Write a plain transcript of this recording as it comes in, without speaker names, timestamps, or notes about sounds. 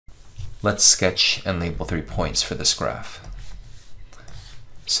Let's sketch and label 3 points for this graph.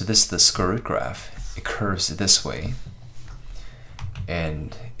 So this is the square root graph. It curves this way,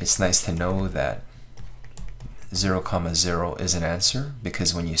 and it's nice to know that 0, 0 is an answer,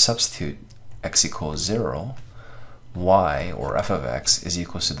 because when you substitute x equals 0, y, or f of x, is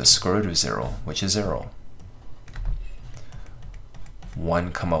equal to the square root of 0, which is 0.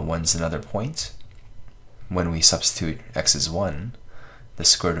 1, 1 is another point. When we substitute x is 1, the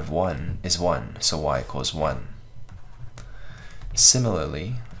square root of 1 is 1, so y equals 1.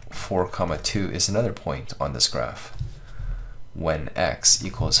 Similarly, 4, 2 is another point on this graph. When x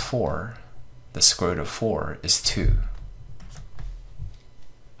equals 4, the square root of 4 is 2.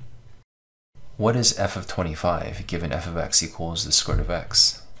 What is f of 25 given f of x equals the square root of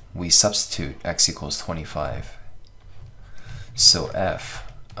x? We substitute x equals 25. So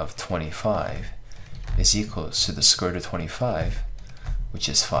f of 25 is equal to the square root of 25, which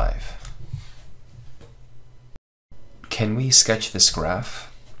is 5. Can we sketch this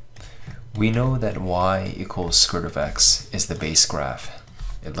graph? We know that y equals square root of x is the base graph.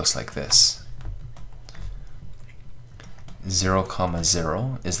 It looks like this. 0,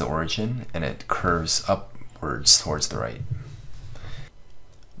 0 is the origin, and it curves upwards towards the right.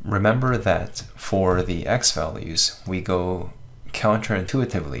 Remember that for the x values, we go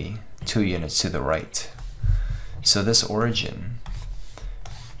counterintuitively 2 units to the right. So this origin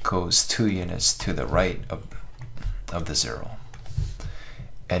goes 2 units to the right of the 0.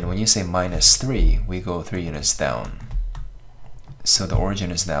 And when you say minus 3, we go 3 units down. So the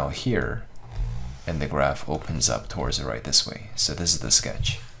origin is now here, and the graph opens up towards the right this way. So this is the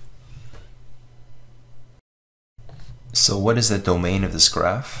sketch. So what is the domain of this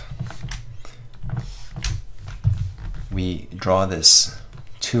graph? We draw this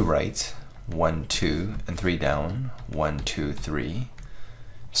 2 right, 1, 2, and 3 down, 1, 2, 3.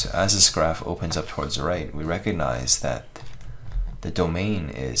 So as this graph opens up towards the right, we recognize that the domain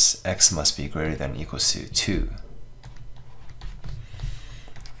is x must be greater than or equals to 2.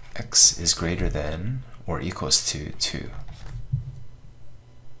 X is greater than or equals to 2.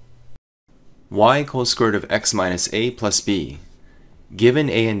 Y equals square root of x minus a plus b. Given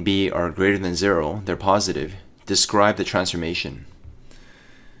a and b are greater than 0, they're positive, describe the transformation.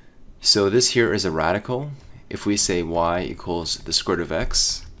 So this here is a radical. If we say y equals the square root of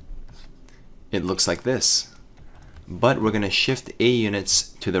x, it looks like this. But we're going to shift a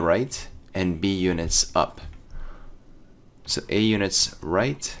units to the right and b units up. So a units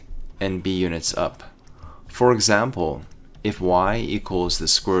right and b units up. For example, if y equals the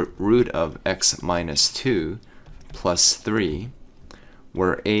square root of x minus 2 plus 3,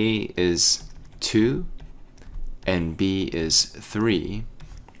 where a is 2 and b is 3,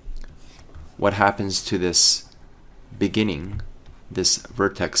 what happens to this beginning, this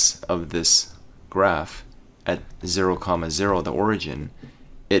vertex of this graph at 0, 0, the origin?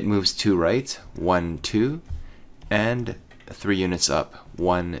 It moves 2 right, 1, 2, and 3 units up,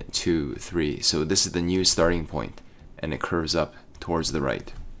 1, 2, 3. So this is the new starting point, and it curves up towards the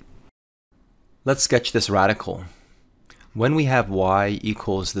right. Let's sketch this radical. When we have y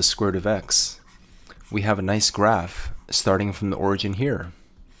equals the square root of x, we have a nice graph starting from the origin here.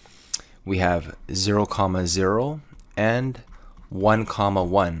 We have 0, 0 and 1,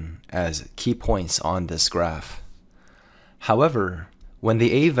 1 as key points on this graph. However, when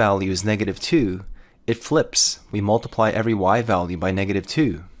the a value is negative 2, it flips. We multiply every y value by negative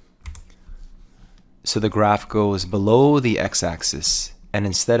 2. So the graph goes below the x-axis, and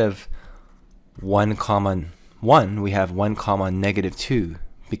instead of 1, 1, we have 1, negative 2,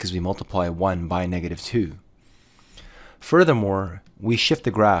 because we multiply 1 by negative 2. Furthermore, we shift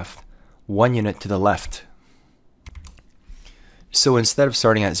the graph 1 unit to the left. So instead of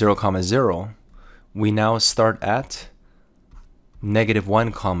starting at 0, 0, we now start at negative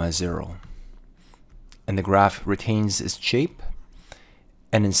 1, 0. And the graph retains its shape.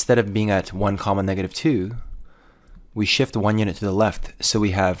 And instead of being at 1, negative 2, we shift 1 unit to the left. So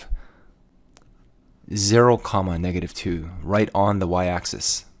we have 0, negative 2 right on the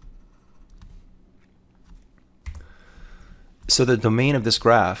y-axis. So the domain of this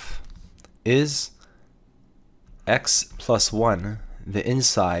graph is x plus 1, the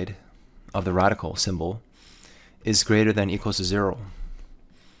inside of the radical symbol, is greater than or equals to 0.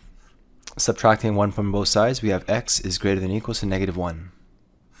 Subtracting 1 from both sides, we have x is greater than or equals to negative 1.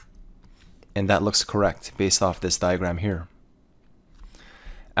 And that looks correct based off this diagram here.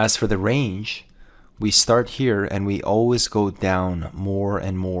 As for the range, we start here and we always go down more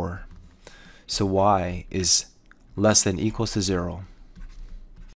and more. So y is less than or equals to 0.